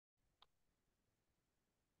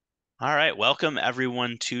All right, welcome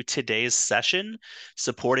everyone to today's session,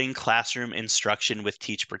 Supporting Classroom Instruction with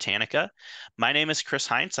Teach Britannica. My name is Chris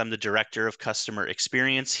Heinz. I'm the Director of Customer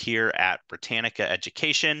Experience here at Britannica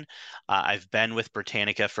Education. I've been with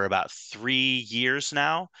Britannica for about 3 years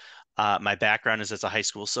now. My background is as a high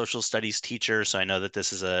school social studies teacher, so I know that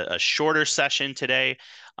this is a shorter session today,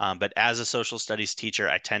 but as a social studies teacher,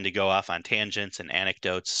 I tend to go off on tangents and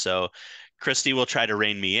anecdotes. So Christy will try to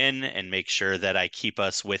rein me in and make sure that I keep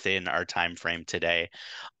us within our time frame today.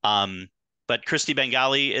 Um, but Christy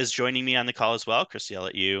Bengali is joining me on the call as well. Christy, I'll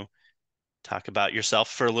let you talk about yourself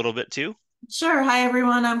for a little bit too. Sure. Hi,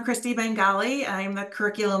 everyone. I'm Christy Bengali. I'm the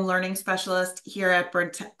Curriculum Learning Specialist here at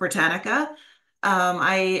Britannica.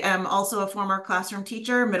 I am also a former classroom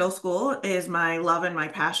teacher. Middle school is my love and my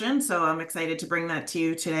passion, so I'm excited to bring that to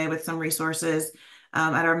you today with some resources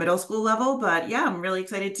at our middle school level. But yeah, I'm really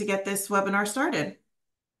excited to get this webinar started.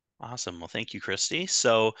 Awesome. Well, thank you, Christy.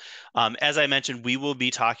 So, as I mentioned, we will be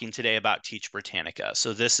talking today about Teach Britannica.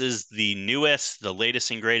 So, this is the newest, the latest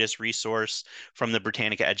and greatest resource from the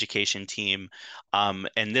Britannica Education team.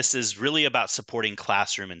 And this is really about supporting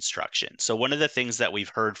classroom instruction. So, one of the things that we've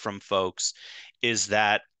heard from folks is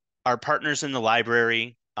that our partners in the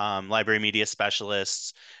library, library media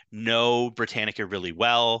specialists, know Britannica really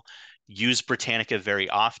well, use Britannica very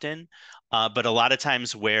often. But a lot of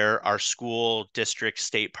times where our school, district,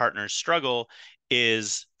 state partners struggle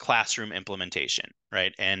is classroom implementation,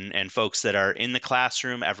 right? And folks that are in the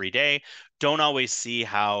classroom every day don't always see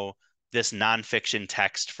how this nonfiction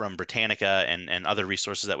text from Britannica and other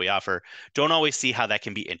resources that we offer don't always see how that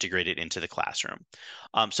can be integrated into the classroom.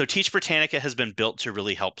 So Teach Britannica has been built to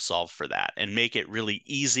really help solve for that and make it really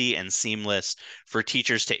easy and seamless for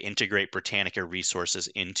teachers to integrate Britannica resources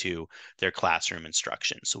into their classroom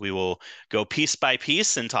instruction. So we will go piece by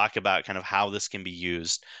piece and talk about kind of how this can be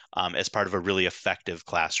used as part of a really effective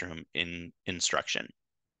classroom in instruction.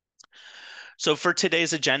 So for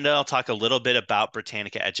today's agenda, I'll talk a little bit about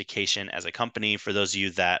Britannica Education as a company. For those of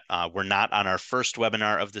you that were not on our first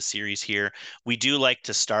webinar of the series here, we do like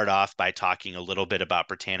to start off by talking a little bit about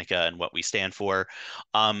Britannica and what we stand for.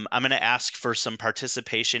 I'm going to ask for some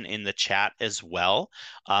participation in the chat as well.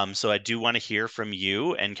 So I do want to hear from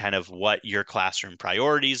you and kind of what your classroom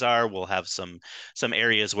priorities are. We'll have some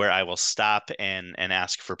areas where I will stop and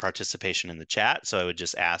ask for participation in the chat. So I would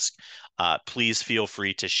just ask, please feel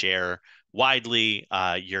free to share widely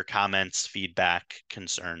your comments, feedback,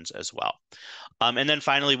 concerns as well. And then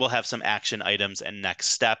finally, we'll have some action items and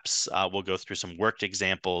next steps. We'll go through some worked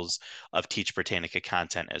examples of Teach Britannica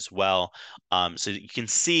content as well, so that you can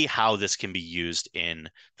see how this can be used in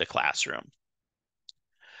the classroom.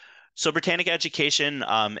 So Britannica Education,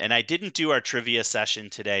 and I didn't do our trivia session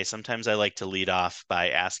today. Sometimes I like to lead off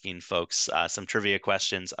by asking folks some trivia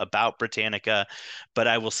questions about Britannica, but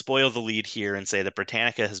I will spoil the lead here and say that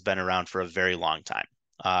Britannica has been around for a very long time.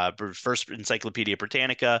 First Encyclopedia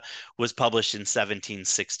Britannica was published in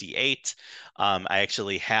 1768. I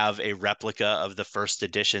actually have a replica of the first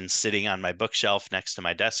edition sitting on my bookshelf next to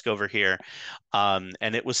my desk over here,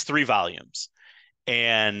 and it was 3 volumes.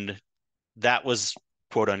 And that was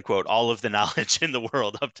quote unquote all of the knowledge in the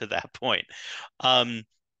world up to that point. Um,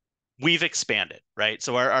 we've expanded, right?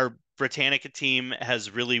 So our Britannica team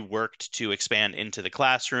has really worked to expand into the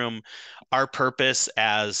classroom. Our purpose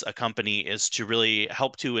as a company is to really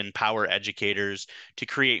help to empower educators to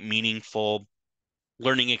create meaningful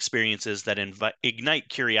learning experiences that ignite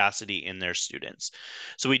curiosity in their students.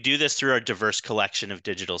 So we do this through our diverse collection of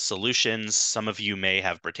digital solutions. Some of you may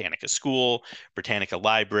have Britannica School, Britannica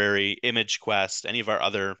Library, ImageQuest, any of our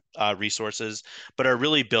other resources, but are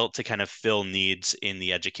really built to kind of fill needs in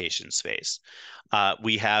the education space.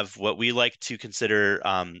 We have what we like to consider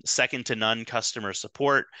second to none customer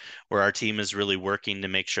support, where our team is really working to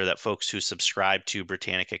make sure that folks who subscribe to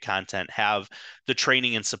Britannica content have the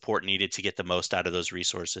training and support needed to get the most out of those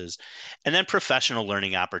resources. And then professional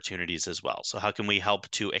learning opportunities as well. So how can we help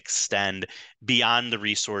to extend beyond the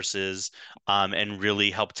resources and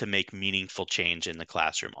really help to make meaningful change in the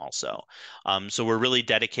classroom also? So we're really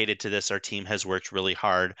dedicated to this. Our team has worked really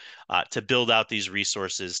hard to build out these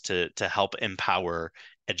resources to help empower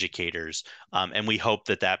educators. And we hope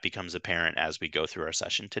that that becomes apparent as we go through our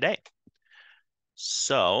session today.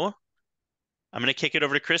 So I'm going to kick it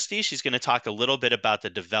over to Christy. She's going to talk a little bit about the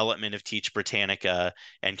development of Teach Britannica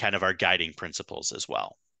and kind of our guiding principles as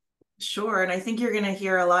well. Sure. And I think you're going to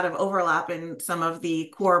hear a lot of overlap in some of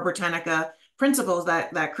the core Britannica principles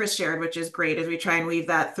that Chris shared, which is great as we try and weave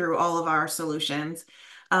that through all of our solutions.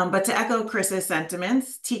 But to echo Chris's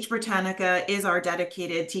sentiments, Teach Britannica is our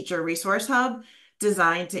dedicated teacher resource hub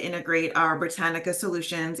designed to integrate our Britannica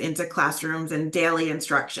solutions into classrooms and daily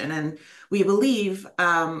instruction. And we believe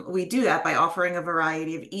we do that by offering a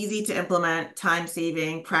variety of easy to implement,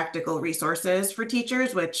 time-saving, practical resources for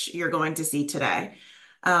teachers, which you're going to see today.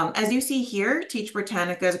 As you see here, Teach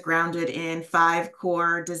Britannica is grounded in 5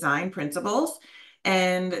 core design principles,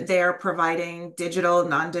 and they're providing digital,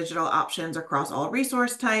 non-digital options across all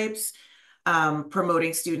resource types,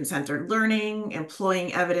 promoting student-centered learning,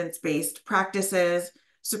 employing evidence-based practices,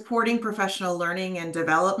 supporting professional learning and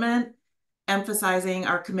development, emphasizing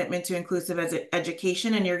our commitment to inclusive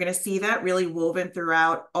education. And you're going to see that really woven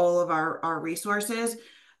throughout all of our resources.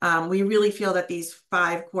 We really feel that these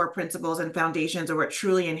 5 core principles and foundations are what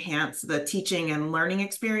truly enhance the teaching and learning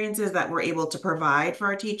experiences that we're able to provide for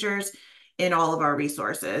our teachers in all of our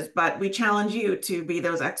resources. But we challenge you to be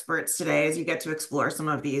those experts today as you get to explore some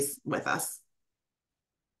of these with us.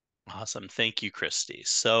 Awesome. Thank you, Christy.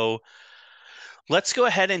 So let's go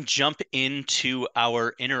ahead and jump into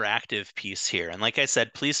our interactive piece here. And like I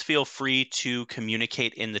said, please feel free to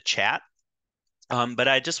communicate in the chat. But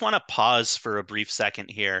I just want to pause for a brief second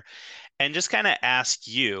here and just kind of ask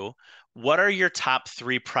you, what are your top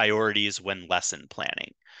 3 priorities when lesson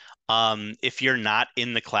planning? If you're not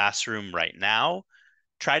in the classroom right now,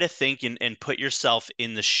 try to think and put yourself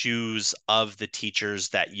in the shoes of the teachers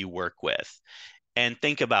that you work with and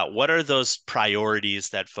think about what are those priorities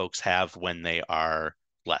that folks have when they are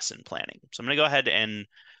lesson planning. So I'm going to go ahead and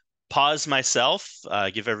pause myself,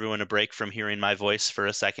 give everyone a break from hearing my voice for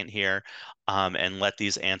a second here, and let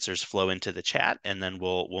these answers flow into the chat, and then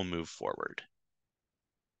we'll move forward.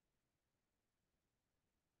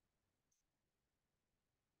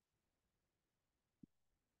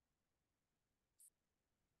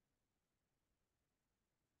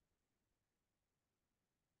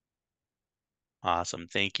 Awesome.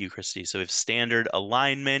 Thank you, Christy. So we have standard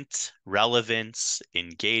alignment, relevance,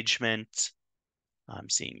 engagement. I'm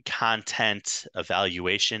seeing content,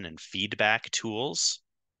 evaluation, and feedback tools.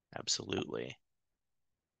 Absolutely.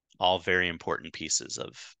 All very important pieces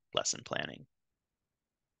of lesson planning.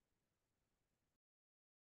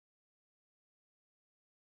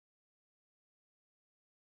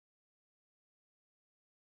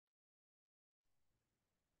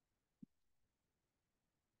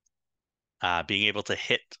 Being able to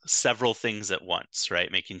hit several things at once,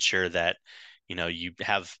 right? Making sure that, you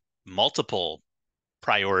have multiple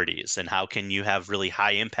priorities and how can you have really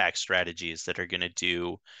high impact strategies that are going to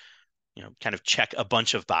do, kind of check a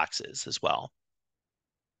bunch of boxes as well.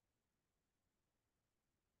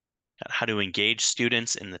 How to engage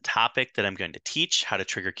students in the topic that I'm going to teach, how to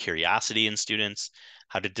trigger curiosity in students,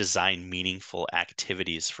 how to design meaningful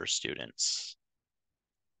activities for students.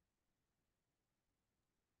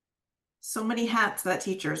 So many hats that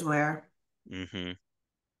teachers wear. Mm-hmm.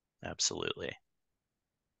 Absolutely.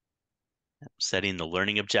 Setting the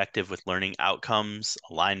learning objective with learning outcomes,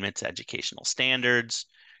 alignment to educational standards,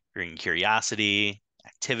 bringing curiosity,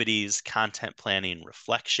 activities, content planning,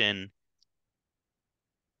 reflection.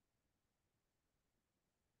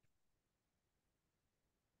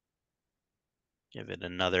 Give it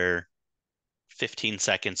another 15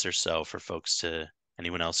 seconds or so for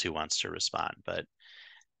anyone else who wants to respond. But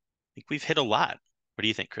I think we've hit a lot. What do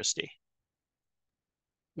you think, Christy?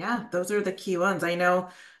 Yeah, those are the key ones. I know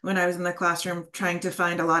when I was in the classroom trying to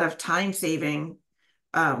find a lot of time-saving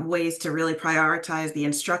ways to really prioritize the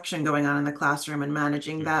instruction going on in the classroom and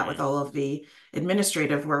managing that with Mm-hmm. all of the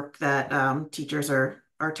administrative work that teachers are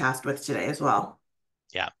tasked with today as well.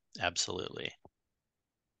 Yeah, absolutely.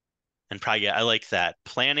 And probably, yeah, I like that.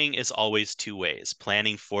 Planning is always 2 ways,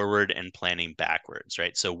 planning forward and planning backwards,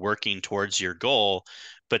 right? So working towards your goal,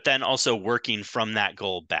 but then also working from that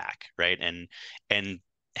goal back, right? And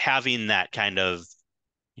having that kind of,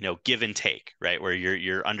 give and take, right? Where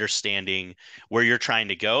you're understanding where you're trying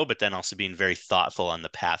to go, but then also being very thoughtful on the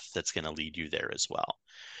path that's going to lead you there as well.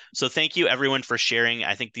 So thank you everyone for sharing.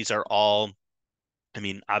 I think these are all,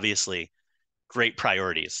 obviously great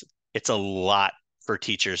priorities. It's a lot for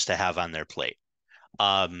teachers to have on their plate.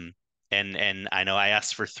 Um, and I know I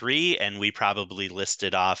asked for 3, and we probably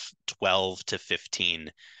listed off 12 to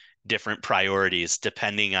 15 different priorities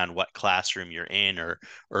depending on what classroom you're in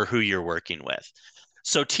or who you're working with.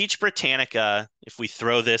 So Teach Britannica, if we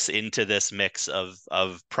throw this into this mix of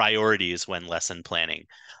priorities when lesson planning,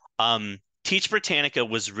 Teach Britannica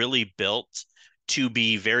was really built to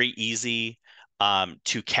be very easy,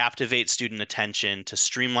 to captivate student attention, to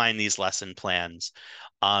streamline these lesson plans,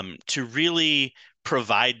 to really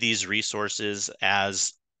provide these resources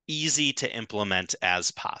as easy to implement as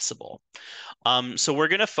possible. So we're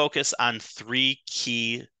going to focus on 3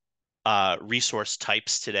 key resource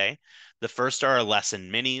types today. The first are our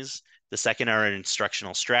lesson minis. The second are our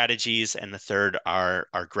instructional strategies, and the third are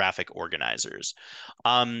our graphic organizers.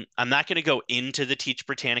 I'm not going to go into the Teach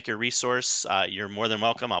Britannica resource. You're more than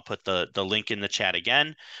welcome. I'll put the link in the chat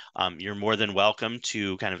again. You're more than welcome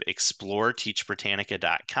to kind of explore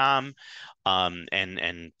teachbritannica.com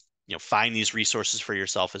and find these resources for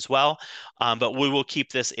yourself as well. But we will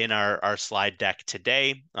keep this in our slide deck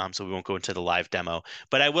today, so we won't go into the live demo.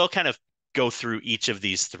 But I will kind of go through each of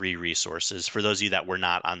these three resources for those of you that were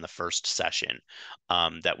not on the first session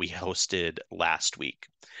that we hosted last week.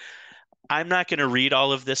 I'm not going to read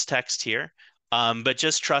all of this text here, but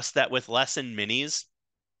just trust that with lesson minis,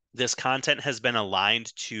 this content has been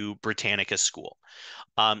aligned to Britannica School.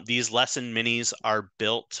 These lesson minis are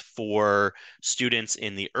built for students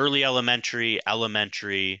in the early elementary,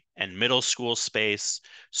 and middle school space,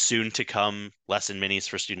 soon to come lesson minis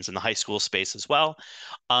for students in the high school space as well.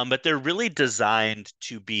 But they're really designed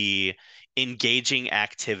to be engaging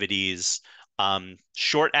activities,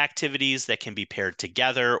 short activities that can be paired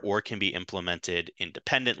together or can be implemented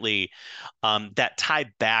independently, that tie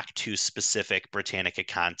back to specific Britannica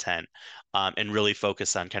content, and really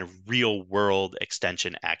focus on kind of real world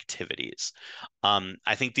extension activities.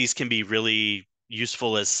 I think these can be really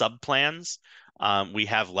useful as subplans. We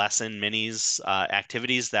have lesson minis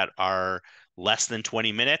activities that are less than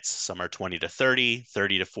 20 minutes. Some are 20 to 30,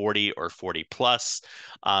 30 to 40, or 40 plus,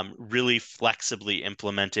 really flexibly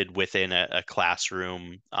implemented within a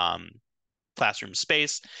classroom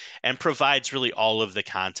space, and provides really all of the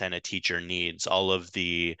content a teacher needs, all of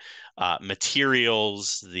the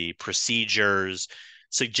materials, the procedures,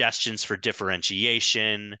 suggestions for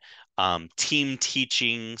differentiation, team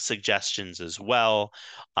teaching suggestions as well.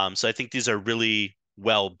 So I think these are really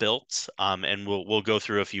well built, and we'll go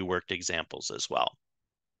through a few worked examples as well.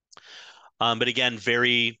 But again,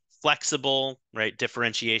 very flexible, right?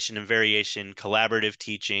 Differentiation and variation, collaborative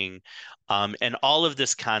teaching, and all of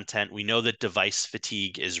this content, we know that device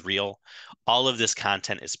fatigue is real. All of this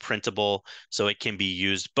content is printable, so it can be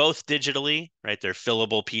used both digitally, right? They're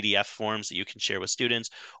fillable PDF forms that you can share with students,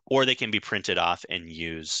 or they can be printed off and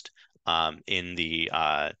used in the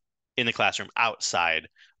classroom outside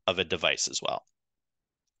of a device as well.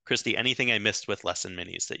 Christy, anything I missed with lesson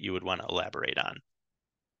minis that you would want to elaborate on?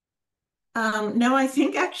 No, I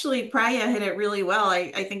think actually Priya hit it really well.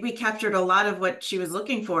 I think we captured a lot of what she was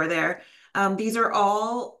looking for there. These are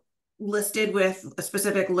all listed with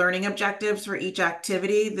specific learning objectives for each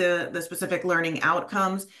activity, the specific learning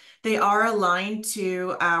outcomes. They are aligned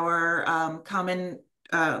to our common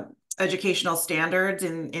educational standards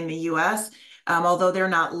in the US. Although they're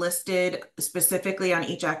not listed specifically on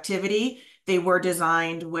each activity, they were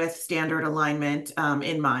designed with standard alignment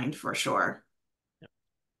in mind for sure.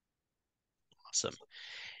 Awesome.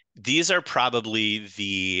 These are probably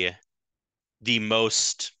the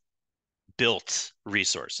most built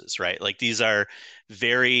resources, right? Like these are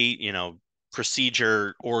very,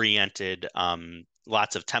 procedure oriented,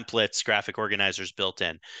 lots of templates, graphic organizers built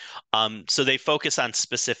in. So they focus on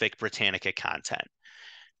specific Britannica content.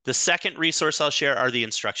 The second resource I'll share are the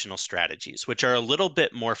instructional strategies, which are a little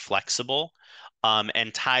bit more flexible,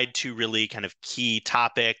 and tied to really kind of key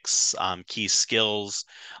topics, key skills,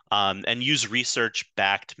 and use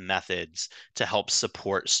research-backed methods to help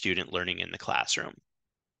support student learning in the classroom.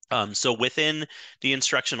 So within the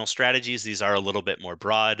instructional strategies, these are a little bit more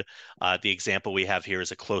broad. The example we have here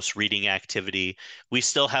is a close reading activity. We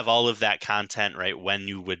still have all of that content, right? When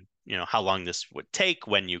you would, how long this would take,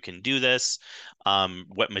 when you can do this,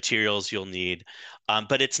 what materials you'll need.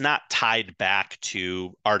 But it's not tied back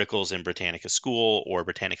to articles in Britannica School or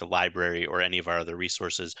Britannica Library or any of our other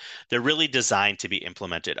resources. They're really designed to be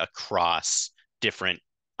implemented across different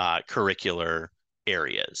curricular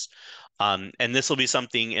areas. And this will be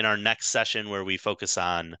something in our next session where we focus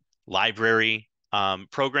on library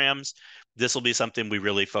programs. This will be something we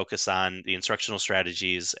really focus on the instructional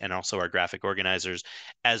strategies and also our graphic organizers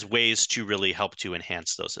as ways to really help to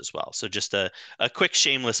enhance those as well. So just a quick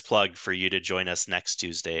shameless plug for you to join us next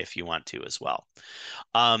Tuesday if you want to as well.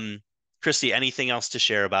 Christy, anything else to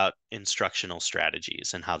share about instructional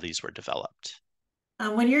strategies and how these were developed?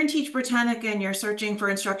 When you're in Teach Britannica and you're searching for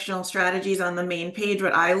instructional strategies on the main page,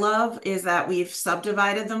 what I love is that we've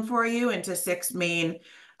subdivided them for you into 6 main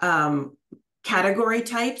category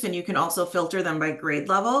types, and you can also filter them by grade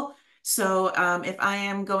level. So if I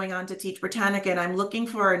am going on to Teach Britannica and I'm looking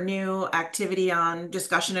for a new activity on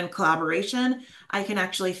discussion and collaboration, I can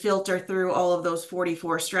actually filter through all of those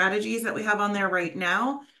 44 strategies that we have on there right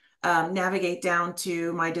now, navigate down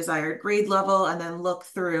to my desired grade level, and then look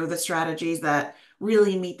through the strategies that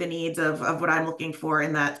really meet the needs of what I'm looking for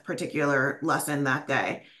in that particular lesson that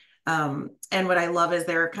day. And what I love is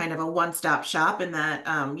they're kind of a one-stop shop in that,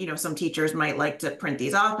 some teachers might like to print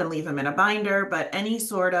these off and leave them in a binder, but any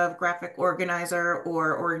sort of graphic organizer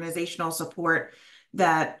or organizational support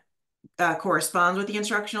that corresponds with the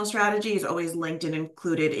instructional strategy is always linked and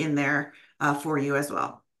included in there for you as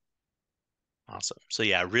well. Awesome. So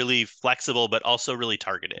yeah, really flexible, but also really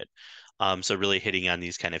targeted. So really hitting on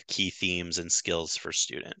these kind of key themes and skills for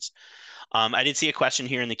students. I did see a question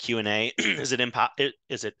here in the Q&A. Is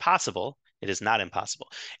it possible? It is not impossible.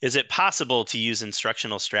 Is it possible to use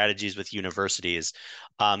instructional strategies with universities?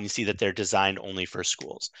 You see that they're designed only for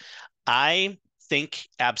schools. I think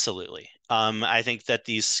absolutely. I think that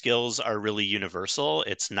these skills are really universal.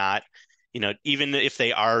 It's not, even if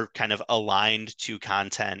they are kind of aligned to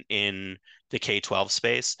content in the K-12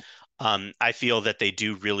 space, I feel that they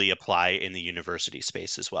do really apply in the university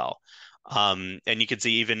space as well. And you can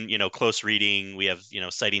see even, close reading, we have,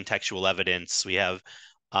 citing textual evidence, we have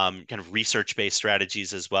kind of research-based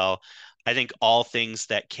strategies as well. I think all things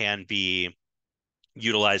that can be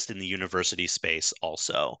utilized in the university space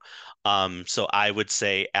also. So I would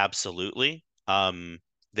say absolutely.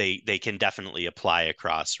 They can definitely apply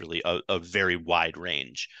across really a very wide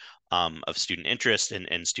range of student interest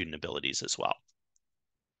and student abilities as well.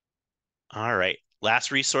 All right.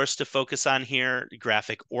 Last resource to focus on here,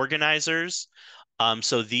 graphic organizers.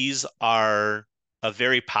 So these are a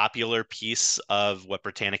very popular piece of what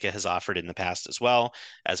Britannica has offered in the past as well,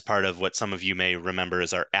 as part of what some of you may remember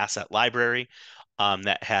as our asset library,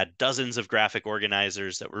 that had dozens of graphic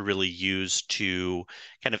organizers that were really used to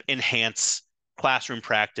kind of enhance classroom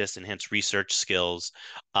practice, enhance research skills,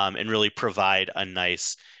 and really provide a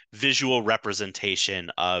nice visual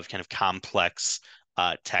representation of kind of complex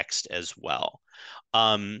text as well.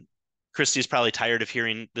 Um, Christy's probably tired of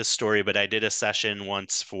hearing this story, but I did a session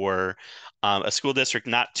once for a school district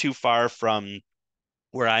not too far from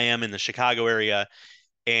where I am in the Chicago area,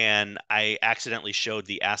 and I accidentally showed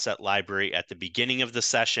the asset library at the beginning of the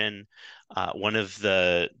session. One of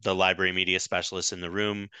the library media specialists in the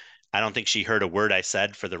room, I don't think she heard a word I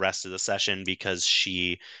said for the rest of the session because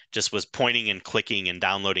she just was pointing and clicking and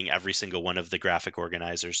downloading every single one of the graphic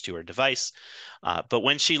organizers to her device. But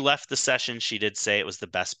when she left the session, she did say it was the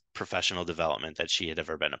best professional development that she had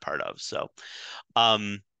ever been a part of. So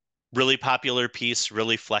um, really popular piece,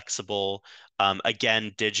 really flexible.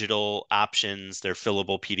 Again, digital options, they're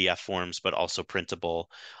fillable PDF forms, but also printable.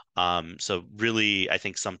 So really, I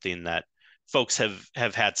think something that folks have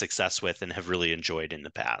had success with and have really enjoyed in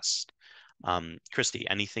the past. Christy,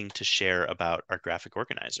 anything to share about our graphic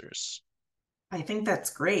organizers? I think that's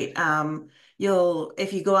great.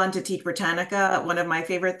 If you go on to Teach Britannica, one of my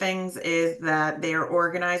favorite things is that they are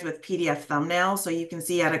organized with PDF thumbnails, so you can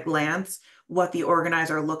see at a glance what the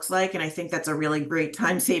organizer looks like. And I think that's a really great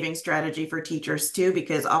time-saving strategy for teachers too,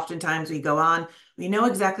 because oftentimes we go on, we know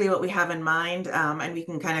exactly what we have in mind, and we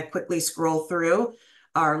can kind of quickly scroll through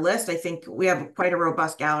our list. I think we have quite a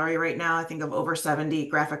robust gallery right now. I think of over 70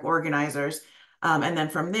 graphic organizers. And then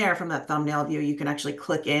from there, from that thumbnail view, you can actually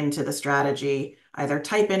click into the strategy, either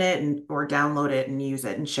type in it or download it and use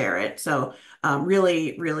it and share it. So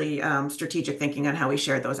really, really strategic thinking on how we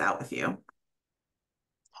share those out with you.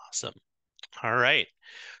 Awesome. All right.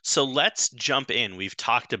 So let's jump in. We've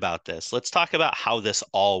talked about this. Let's talk about how this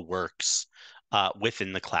all works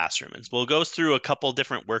within the classroom. And we'll go through a couple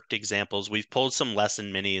different worked examples. We've pulled some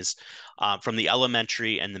lesson minis from the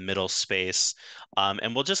elementary and the middle space,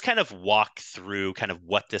 and we'll just kind of walk through kind of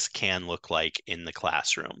what this can look like in the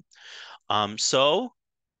classroom. So,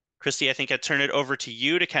 Christy, I think I turn it over to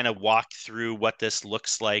you to kind of walk through what this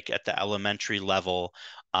looks like at the elementary level,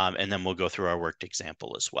 and then we'll go through our worked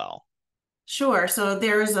example as well. Sure. So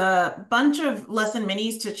there's a bunch of lesson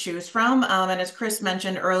minis to choose from. And as Chris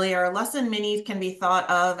mentioned earlier, lesson minis can be thought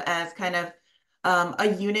of as kind of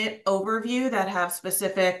a unit overview that have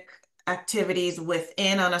specific activities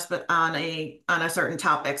within on a certain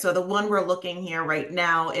topic. So the one we're looking here right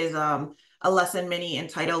now is a lesson mini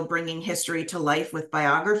entitled Bringing History to Life with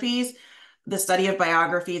Biographies. The study of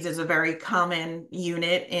biographies is a very common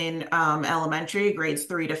unit in elementary, grades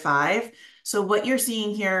 3 to 5. So what you're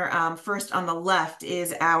seeing here, first on the left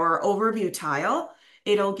is our overview tile.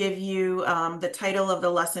 It'll give you the title of the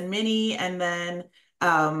lesson mini and then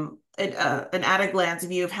an at-a-glance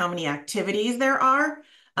view of how many activities there are.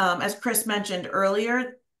 As Chris mentioned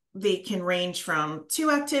earlier, they can range from 2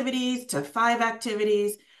 activities to 5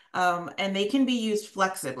 activities, and they can be used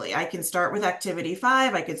flexibly. I can start with activity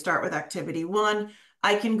 5, I could start with activity 1.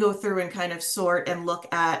 I can go through and kind of sort and look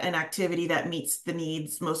at an activity that meets the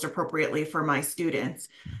needs most appropriately for my students.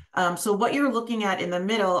 So what you're looking at in the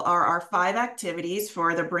middle are our 5 activities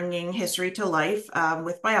for the Bringing History to Life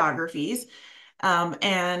with biographies.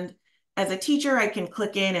 And as a teacher, I can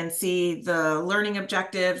click in and see the learning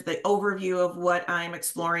objectives, the overview of what I'm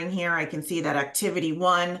exploring here. I can see that activity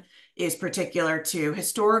 1 is particular to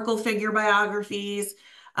historical figure biographies.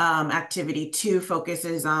 Activity 2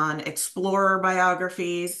 focuses on explorer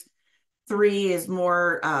biographies. 3 is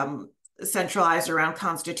more centralized around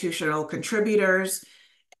constitutional contributors.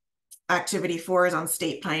 Activity 4 is on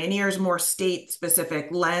state pioneers, more state-specific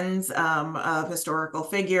lens of historical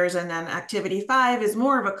figures. And then activity 5 is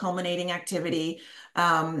more of a culminating activity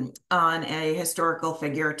on a historical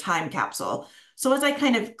figure time capsule. So as I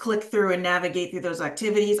kind of click through and navigate through those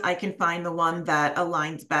activities, I can find the one that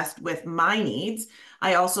aligns best with my needs.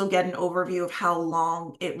 I also get an overview of how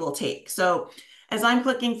long it will take. So as I'm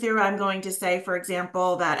clicking through, I'm going to say, for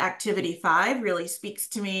example, that activity 5 really speaks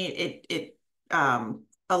to me. It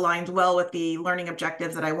aligns well with the learning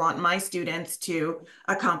objectives that I want my students to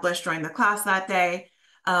accomplish during the class that day.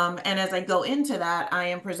 And as I go into that, I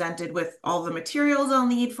am presented with all the materials I'll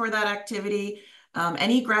need for that activity,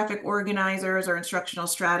 any graphic organizers or instructional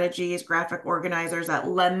strategies, graphic organizers that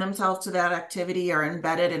lend themselves to that activity are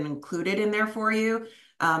embedded and included in there for you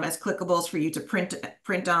as clickables for you to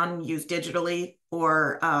print on, use digitally,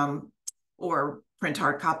 or print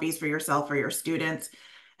hard copies for yourself or your students.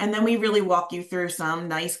 And then we really walk you through some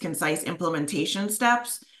nice, concise implementation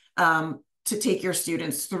steps to take your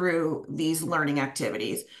students through these learning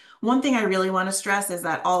activities. One thing I really want to stress is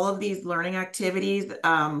that all of these learning activities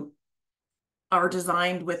are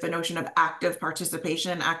designed with the notion of active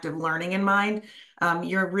participation, active learning in mind.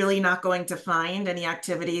 You're really not going to find any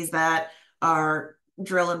activities that are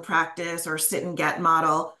drill and practice or sit and get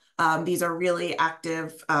model. These are really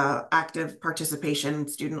active participation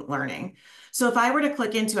student learning. So if I were to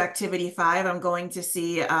click into activity 5, I'm going to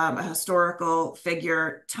see a historical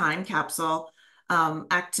figure time capsule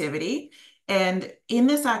activity. And in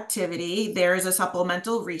this activity, there is a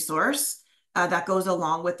supplemental resource that goes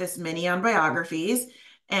along with this mini on biographies.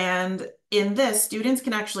 And in this, students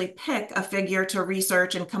can actually pick a figure to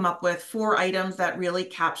research and come up with 4 items that really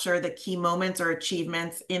capture the key moments or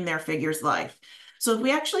achievements in their figure's life. So if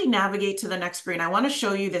we actually navigate to the next screen, I want to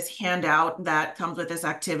show you this handout that comes with this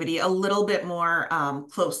activity a little bit more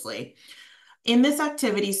closely. In this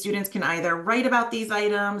activity, students can either write about these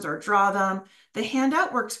items or draw them. The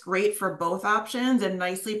handout works great for both options and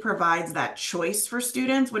nicely provides that choice for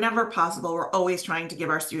students. Whenever possible, we're always trying to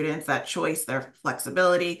give our students that choice, their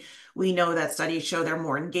flexibility. We know that studies show they're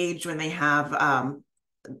more engaged when they have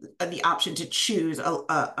the option to choose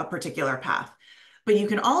a particular path. But you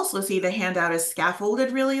can also see the handout is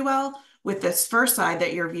scaffolded really well with this first side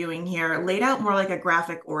that you're viewing here, laid out more like a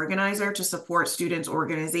graphic organizer to support students'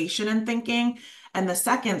 organization and thinking. And the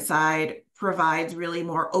second side provides really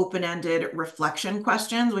more open-ended reflection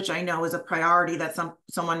questions, which I know is a priority that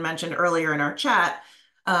someone mentioned earlier in our chat.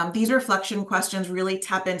 These reflection questions really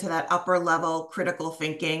tap into that upper level critical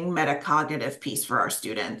thinking metacognitive piece for our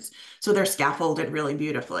students. So they're scaffolded really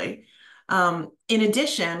beautifully. In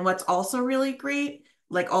addition, what's also really great,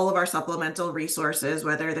 like all of our supplemental resources,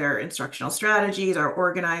 whether they're instructional strategies or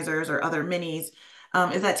organizers or other minis,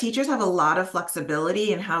 is that teachers have a lot of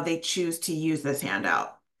flexibility in how they choose to use this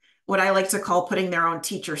handout. What I like to call putting their own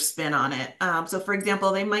teacher spin on it. So for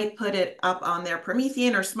example, they might put it up on their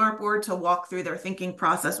Promethean or Smartboard to walk through their thinking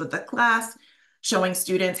process with the class, showing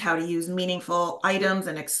students how to use meaningful items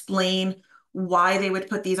and explain why they would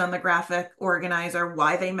put these on the graphic organizer,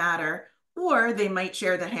 why they matter. Or they might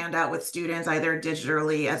share the handout with students either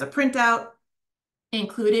digitally as a printout.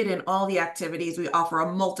 Included in all the activities, we offer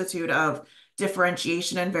a multitude of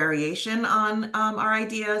differentiation and variation on our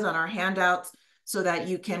ideas, on our handouts, so that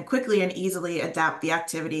you can quickly and easily adapt the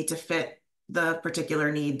activity to fit the particular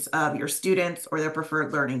needs of your students or their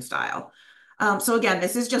preferred learning style. So again,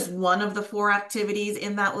 this is just one of the 4 activities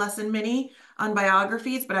in that lesson mini on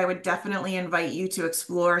biographies, but I would definitely invite you to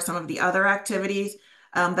explore some of the other activities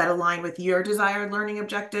that align with your desired learning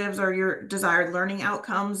objectives or your desired learning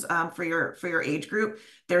outcomes for your age group.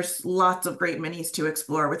 There's lots of great minis to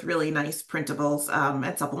explore with really nice printables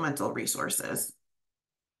and supplemental resources.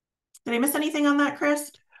 Did I miss anything on that,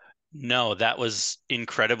 Chris? No, that was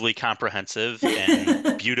incredibly comprehensive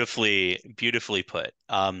and beautifully put.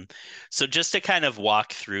 So just to kind of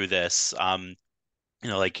walk through this,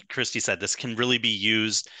 like Christy said, this can really be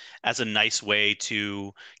used as a nice way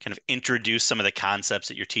to kind of introduce some of the concepts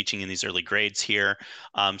that you're teaching in these early grades here.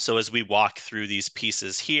 So as we walk through these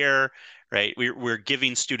pieces here, right? We're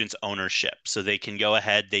giving students ownership so they can go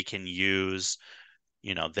ahead, they can use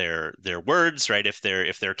their words, right? If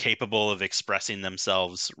they're capable of expressing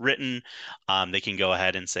themselves written, they can go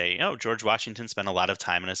ahead and say, oh, George Washington spent a lot of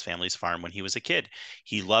time on his family's farm when he was a kid.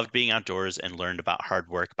 He loved being outdoors and learned about hard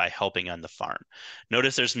work by helping on the farm.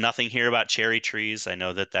 Notice there's nothing here about cherry trees. I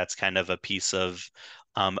know that that's kind of a piece of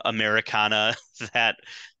Americana that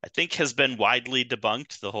I think has been widely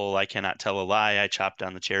debunked. The whole "I cannot tell a lie, I chopped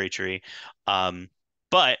down the cherry tree."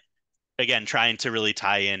 But again, trying to really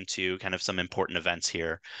tie into kind of some important events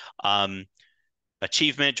here. Um,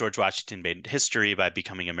 Achievement, George Washington made history by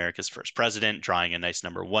becoming America's first president, drawing a nice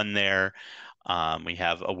number one there. We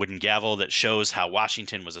have a wooden gavel that shows how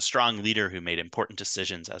Washington was a strong leader who made important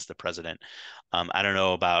decisions as the president. I don't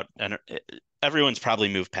know about, and everyone's probably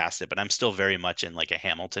moved past it, but I'm still very much in like a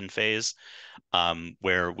Hamilton phase,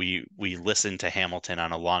 where we listened to Hamilton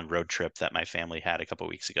on a long road trip that my family had a couple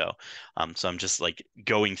weeks ago. So I'm just like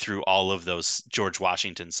going through all of those George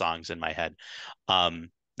Washington songs in my head.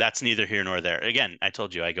 That's neither here nor there. Again, I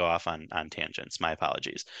told you I go off on tangents. My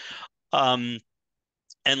apologies. Um,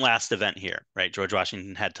 and last event here, right? George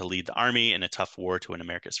Washington had to lead the army in a tough war to win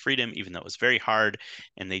America's freedom, even though it was very hard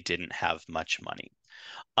and they didn't have much money.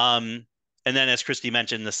 Um, and then, as Christy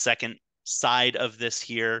mentioned, the second side of this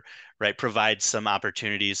here, right, provides some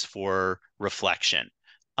opportunities for reflection.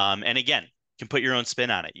 And again, you can put your own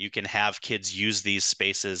spin on it. You can have kids use these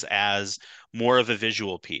spaces as more of a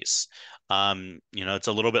visual piece. It's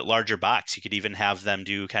a little bit larger box. You could even have them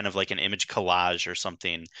do kind of like an image collage or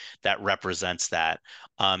something that represents that,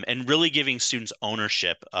 and really giving students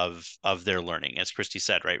ownership of their learning. As Christy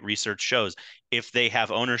said, right, research shows if they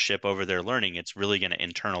have ownership over their learning, it's really going to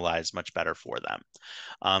internalize much better for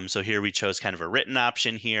them. So here we chose kind of a written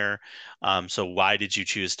option here. So why did you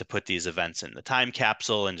choose to put these events in the time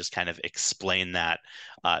capsule, and just kind of explain that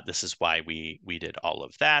this is why we did all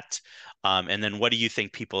of that. And then what do you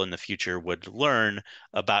think people in the future would learn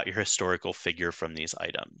about your historical figure from these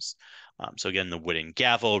items? So again, the wooden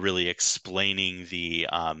gavel really explaining the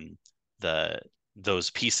those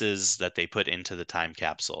pieces that they put into the time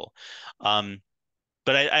capsule. Um,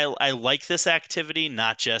 but I like this activity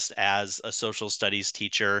not just as a social studies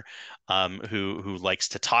teacher, who likes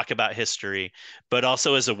to talk about history, but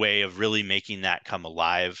also as a way of really making that come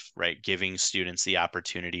alive, right? Giving students the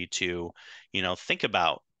opportunity to, think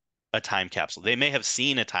about a time capsule. They may have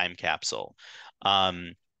seen a time capsule.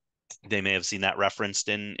 Um, they may have seen that referenced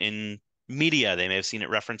in media. They may have seen it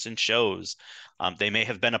referenced in shows. They may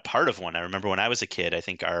have been a part of one. I remember when I was a kid, I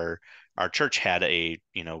think our church had a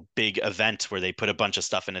big event where they put a bunch of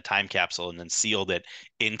stuff in a time capsule and then sealed it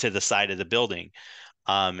into the side of the building.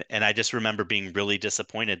 And I just remember being really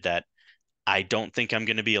disappointed that I don't think I'm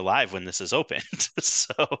going to be alive when this is opened.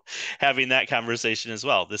 So having that conversation as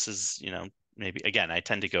well. This is, maybe again, I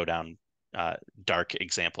tend to go down dark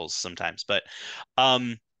examples sometimes, but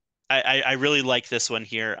um, I really like this one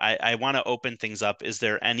here. I want to open things up. Is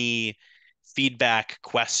there any feedback,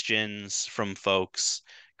 questions from folks?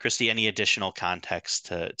 Christy, any additional context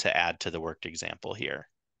to add to the worked example here?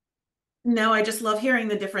 No, I just love hearing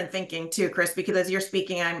the different thinking too, Chris, because as you're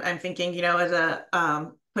speaking, I'm thinking, as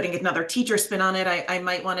a putting another teacher spin on it, I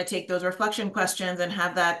might want to take those reflection questions and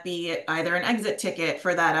have that be either an exit ticket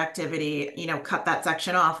for that activity, cut that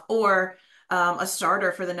section off, or a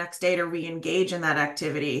starter for the next day to re-engage in that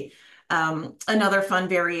activity. Another fun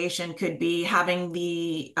variation could be having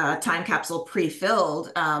the time capsule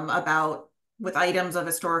pre-filled about with items of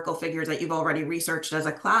historical figures that you've already researched as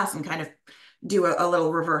a class, and kind of do a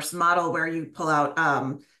little reverse model where you pull out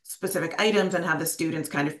specific items and have the students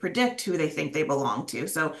kind of predict who they think they belong to.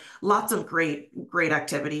 So lots of great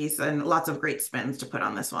activities and lots of great spins to put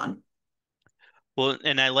on this one. Well,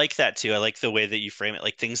 and I like that too. I like the way that you frame it,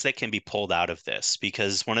 like things that can be pulled out of this,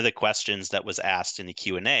 because one of the questions that was asked in the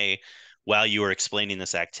Q&A while you were explaining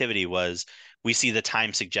this activity was, we see the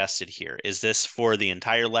time suggested here. Is this for the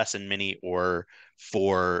entire lesson mini or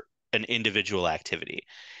for an individual activity?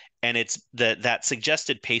 And it's that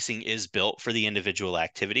suggested pacing is built for the individual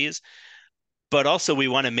activities, but also we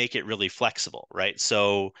want to make it really flexible, right?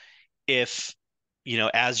 So if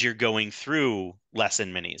as you're going through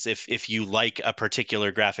lesson minis, if you like a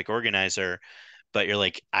particular graphic organizer, but you're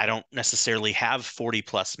like, I don't necessarily have 40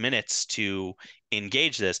 plus minutes to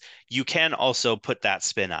engage this, you can also put that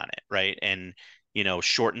spin on it, right? And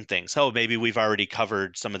shorten things. Oh, maybe we've already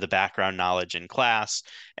covered some of the background knowledge in class,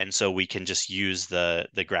 and so we can just use the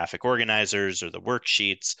graphic organizers or the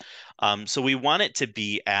worksheets. So we want it to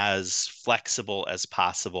be as flexible as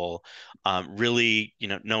possible. Really,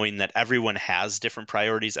 knowing that everyone has different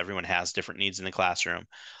priorities, everyone has different needs in the classroom.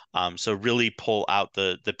 So really pull out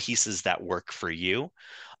the pieces that work for you.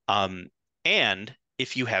 Um, and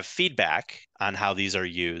if you have feedback on how these are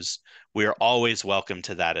used, we are always welcome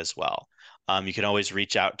to that as well. You can always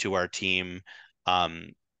reach out to our team um,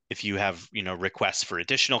 if you have, requests for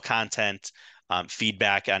additional content,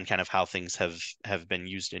 feedback on kind of how things have been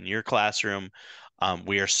used in your classroom.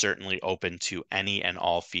 We are certainly open to any and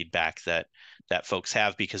all feedback that folks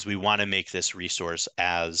have because we want to make this resource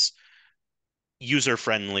as user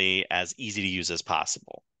friendly, as easy to use as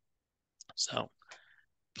possible. So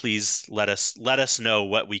please let us know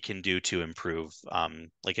what we can do to improve.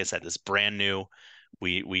 Like I said, this brand new.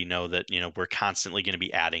 We know that we're constantly going to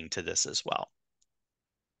be adding to this as well.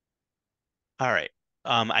 All right.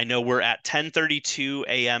 I know we're at 10:32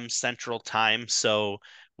 a.m. Central Time, so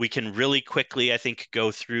we can really quickly, I think, go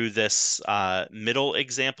through this middle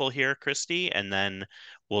example here, Christy, and then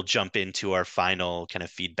we'll jump into our final kind of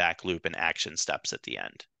feedback loop and action steps at the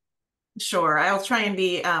end. Sure. I'll try and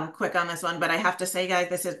be quick on this one, but I have to say, guys,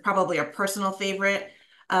 this is probably a personal favorite.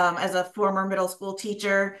 As a former middle school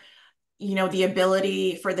teacher, the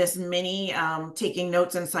ability for this mini, taking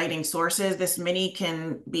notes and citing sources, this mini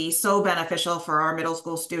can be so beneficial for our middle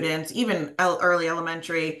school students, even early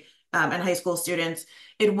elementary and high school students.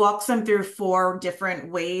 It walks them through 4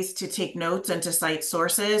 different ways to take notes and to cite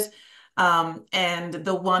sources. And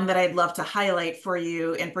the one that I'd love to highlight for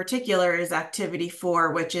you in particular is activity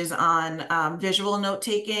 4, which is on visual note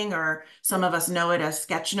taking, or some of us know it as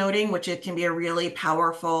sketchnoting, which it can be a really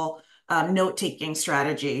powerful note-taking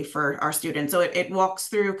strategy for our students. So it walks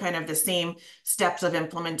through kind of the same steps of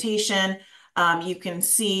implementation. You can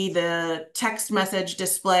see the text message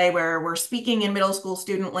display where we're speaking in middle school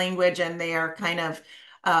student language and they are kind of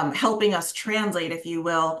helping us translate, if you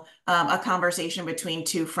will, a conversation between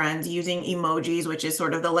 2 friends using emojis, which is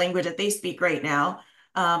sort of the language that they speak right now.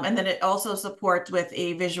 And then it also supports with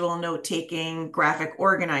a visual note-taking graphic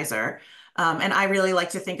organizer. And I really like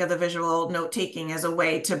to think of the visual note taking as a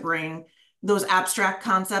way to bring those abstract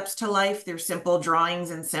concepts to life through simple drawings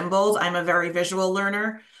and symbols. I'm a very visual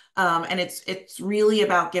learner, and it's really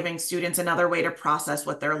about giving students another way to process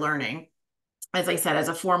what they're learning. As I said, as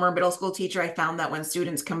a former middle school teacher, I found that when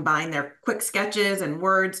students combine their quick sketches and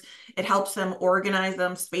words, it helps them organize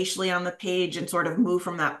them spatially on the page and sort of move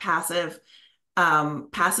from that passive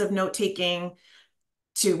note taking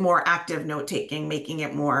to more active note taking, making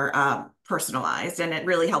it more personalized, and it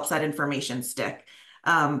really helps that information stick.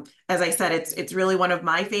 As I said, it's really one of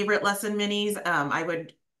my favorite lesson minis. I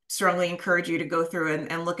would strongly encourage you to go through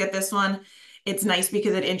and look at this one. It's nice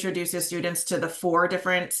because it introduces students to the 4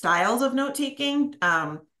 different styles of note taking,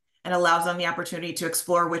 and allows them the opportunity to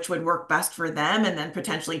explore which would work best for them and then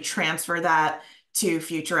potentially transfer that to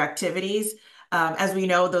future activities. As we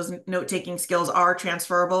know, those note-taking skills are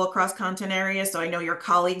transferable across content areas, so I know your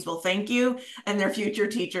colleagues will thank you, and their future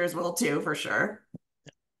teachers will too, for sure.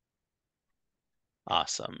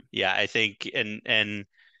 Awesome. Yeah, I think and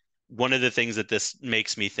one of the things that this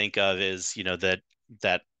makes me think of is,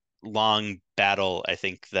 that long battle I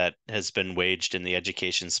think that has been waged in the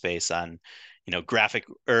education space on, graphic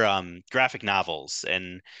novels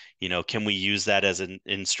and, can we use that as an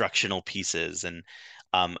instructional pieces? And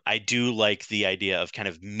I do like the idea of kind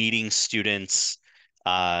of meeting students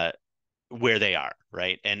uh, where they are,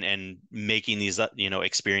 right? And making these,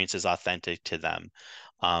 experiences authentic to them.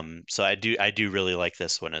 So I do really like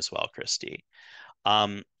this one as well, Christy.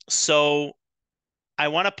 So I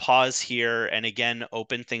want to pause here and again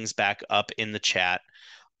open things back up in the chat,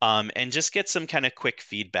 and just get some kind of quick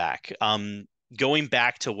feedback. Going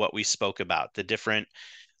back to what we spoke about, the different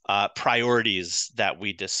priorities that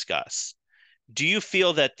we discussed. Do you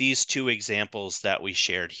feel that these 2 examples that we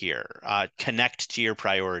shared here connect to your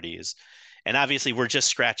priorities? And obviously, we're just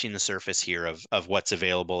scratching the surface here of what's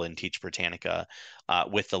available in Teach Britannica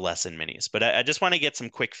with the lesson minis. But I just want to get some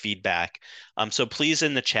quick feedback. So please,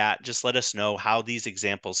 in the chat, just let us know how these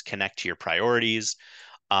examples connect to your priorities,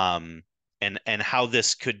 um, and how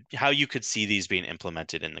you could see these being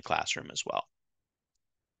implemented in the classroom as well.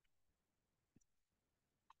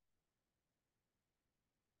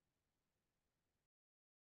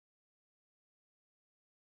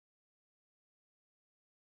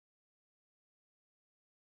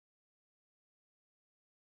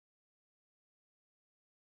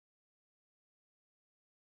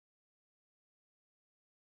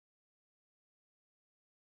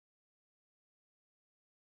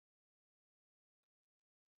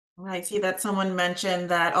 I see that someone mentioned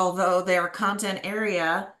that although their content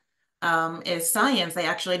area is science, they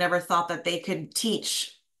actually never thought that they could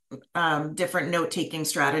teach different note-taking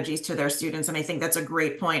strategies to their students. And I think that's a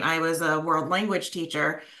great point. I was a world language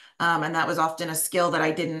teacher, and that was often a skill that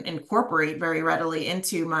I didn't incorporate very readily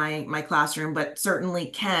into my classroom, but certainly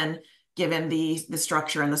can given the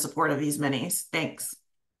structure and the support of these minis. Thanks.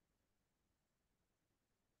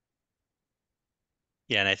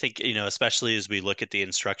 Yeah, and I think, especially as we look at the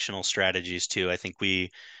instructional strategies too, I think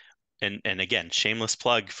and again, shameless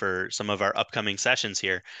plug for some of our upcoming sessions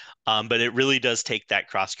here. But it really does take that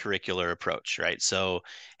cross-curricular approach, right? So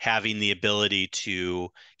having the ability to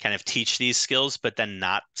kind of teach these skills, but then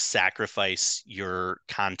not sacrifice your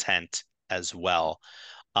content as well,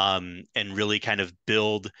 and really kind of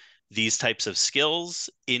build these types of skills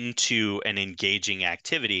into an engaging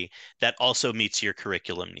activity that also meets your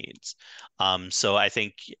curriculum needs. So I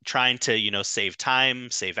think trying to, save time,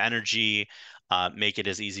 save energy, make it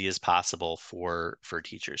as easy as possible for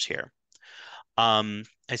teachers here. I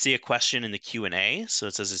see a question in the Q&A. So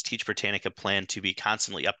it says, is Teach Britannica plan to be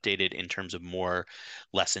constantly updated in terms of more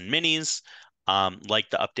lesson minis, like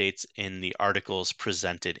the updates in the articles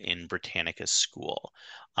presented in Britannica School?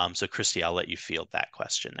 So Christy, I'll let you field that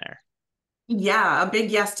question there. Yeah, a big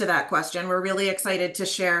yes to that question. We're really excited to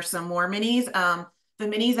share some more minis. The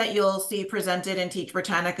minis that you'll see presented in Teach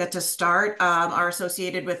Britannica to start are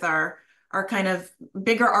associated with our kind of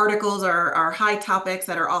bigger articles, our high topics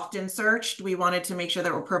that are often searched. We wanted to make sure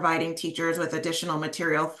that we're providing teachers with additional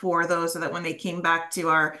material for those so that when they came back to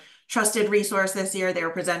our trusted resource this year, they were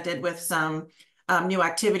presented with some new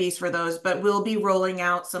activities for those. But we'll be rolling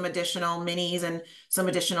out some additional minis and some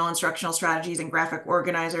additional instructional strategies and graphic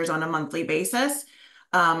organizers on a monthly basis.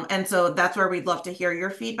 And so that's where we'd love to hear your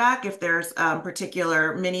feedback. If there's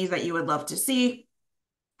particular minis that you would love to see,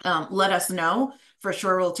 let us know. For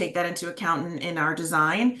sure, we'll take that into account in our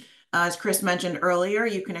design. As Chris mentioned earlier,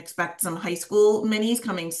 you can expect some high school minis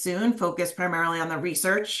coming soon, focused primarily on the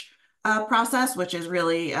research process, which is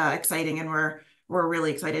really exciting, and we're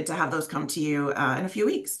really excited to have those come to you in a few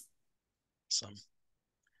weeks. Awesome.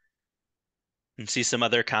 And see some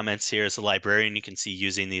other comments here. As a librarian, you can see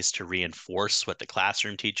using these to reinforce what the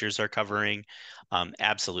classroom teachers are covering.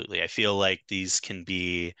 Absolutely. I feel like these can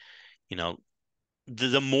be, you know,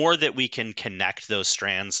 the more that we can connect those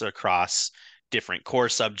strands across different core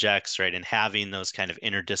subjects, right, and having those kind of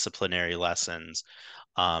interdisciplinary lessons,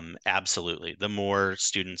 absolutely, the more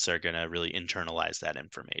students are going to really internalize that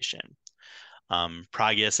information.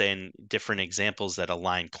 Progress and different examples that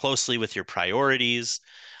align closely with your priorities,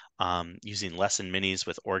 using lesson minis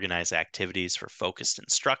with organized activities for focused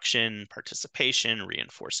instruction, participation,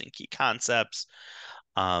 reinforcing key concepts.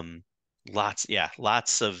 Um,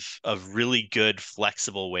 lots of really good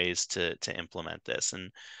flexible ways to implement this,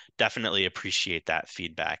 and definitely appreciate that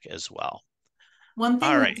feedback as well. One All thing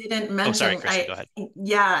we right. didn't Oh, sorry, mention, Christy, go ahead.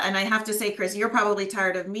 yeah, and I have to say, Chris, you're probably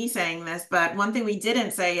tired of me saying this, but one thing we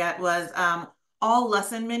didn't say yet was all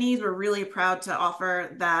lesson minis, we're really proud to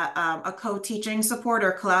offer that a co-teaching support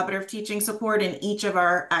or collaborative teaching support in each of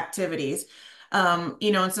our activities.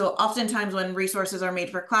 And so oftentimes when resources are made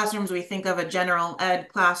for classrooms, we think of a general ed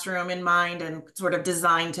classroom in mind and sort of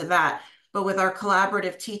designed to that. But with our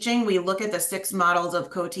collaborative teaching, we look at the 6 models of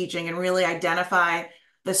co-teaching and really identify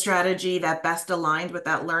the strategy that best aligned with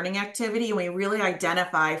that learning activity. And we really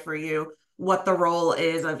identify for you what the role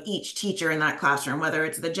is of each teacher in that classroom, whether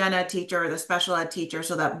it's the gen ed teacher or the special ed teacher,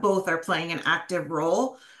 so that both are playing an active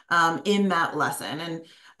role in that lesson.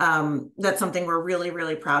 And that's something we're really,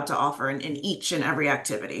 really proud to offer in each and every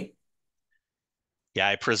activity. Yeah,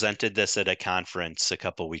 I presented this at a conference a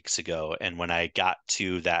couple weeks ago, and when I got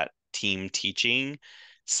to that team teaching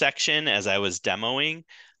section as I was demoing,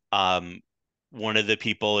 um, one of the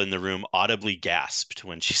people in the room audibly gasped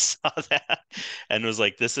when she saw that and was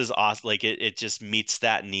like, "This is awesome!" Like it just meets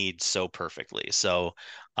that need so perfectly. So,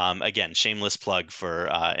 again, shameless plug for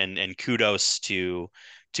and kudos to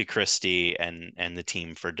Christy and the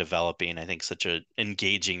team for developing, I think, such a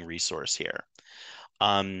engaging resource here.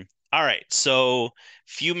 All right, so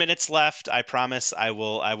few minutes left. I promise I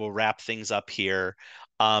will wrap things up here.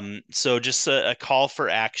 So just a call for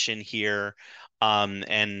action here,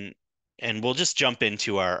 and we'll just jump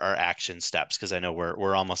into our action steps because I know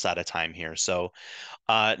we're almost out of time here. So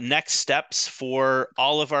next steps for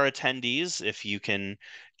all of our attendees, if you can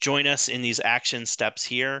join us in these action steps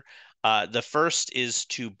here. The first is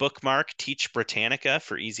to bookmark Teach Britannica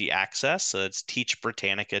for easy access. So it's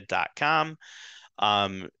teachbritannica.com.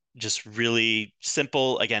 Um, just really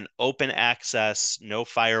simple, again, open access, no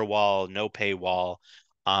firewall, no paywall,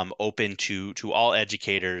 open to all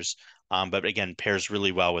educators, but again, pairs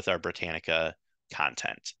really well with our Britannica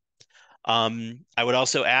content. I would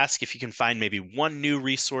also ask if you can find maybe one new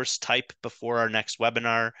resource type before our next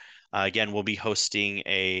webinar. Again, we'll be hosting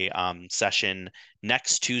a session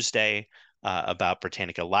next Tuesday about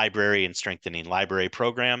Britannica Library and strengthening library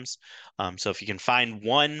programs. So if you can find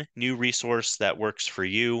one new resource that works for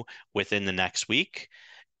you within the next week,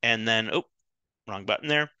 and then, oh, wrong button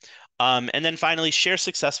there. And then finally, share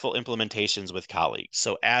successful implementations with colleagues.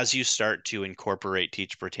 So as you start to incorporate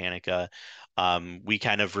Teach Britannica, we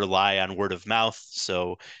kind of rely on word of mouth.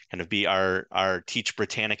 So kind of be our Teach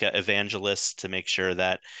Britannica evangelists to make sure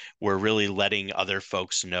that we're really letting other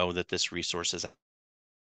folks know that this resource is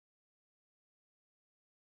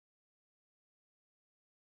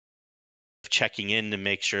checking in to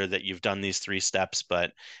make sure that you've done these 3 steps.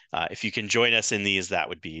 But if you can join us in these, that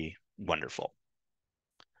would be wonderful.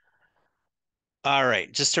 All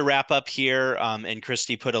right, just to wrap up here, and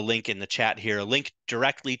Christy put a link in the chat here, a link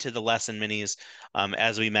directly to the lesson minis.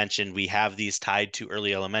 As we mentioned, we have these tied to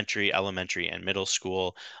early elementary, elementary, and middle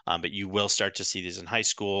school, but you will start to see these in high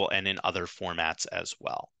school and in other formats as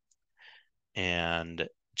well. And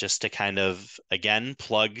just to kind of, again,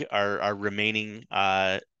 plug our remaining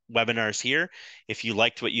webinars here. If you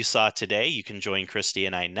liked what you saw today, you can join Christy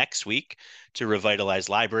and I next week to revitalize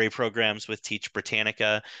library programs with Teach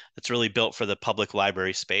Britannica. That's really built for the public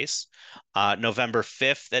library space. November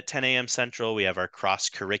 5th at 10 a.m. Central, we have our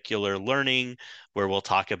cross-curricular learning, where we'll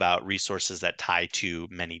talk about resources that tie to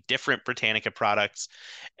many different Britannica products.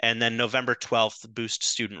 And then November 12th, boost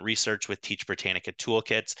student research with Teach Britannica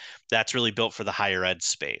toolkits. That's really built for the higher ed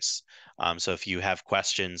space. So if you have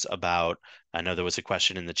questions about, I know there was a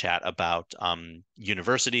question in the chat about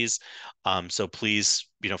universities. So please,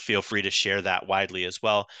 feel free to share that widely as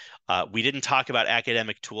well. We didn't talk about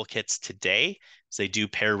academic toolkits today, so they do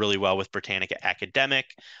pair really well with Britannica Academic,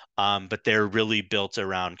 but they're really built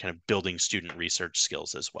around kind of building student research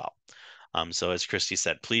skills as well. So as Christy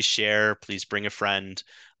said, please share, please bring a friend.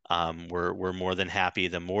 We're more than happy,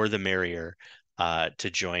 the more the merrier,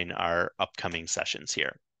 to join our upcoming sessions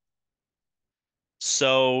here.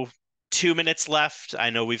 So 2 minutes left.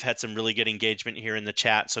 I know we've had some really good engagement here in the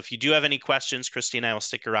chat. So if you do have any questions, Christy and I will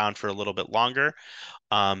stick around for a little bit longer.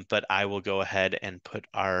 But I will go ahead and put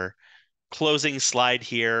our closing slide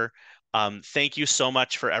here. Thank you so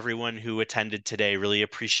much for everyone who attended today. Really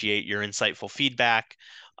appreciate your insightful feedback.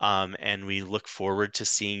 And we look forward to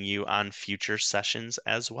seeing you on future sessions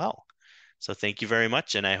as well. So thank you very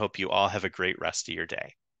much, and I hope you all have a great rest of your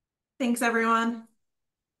day. Thanks, everyone.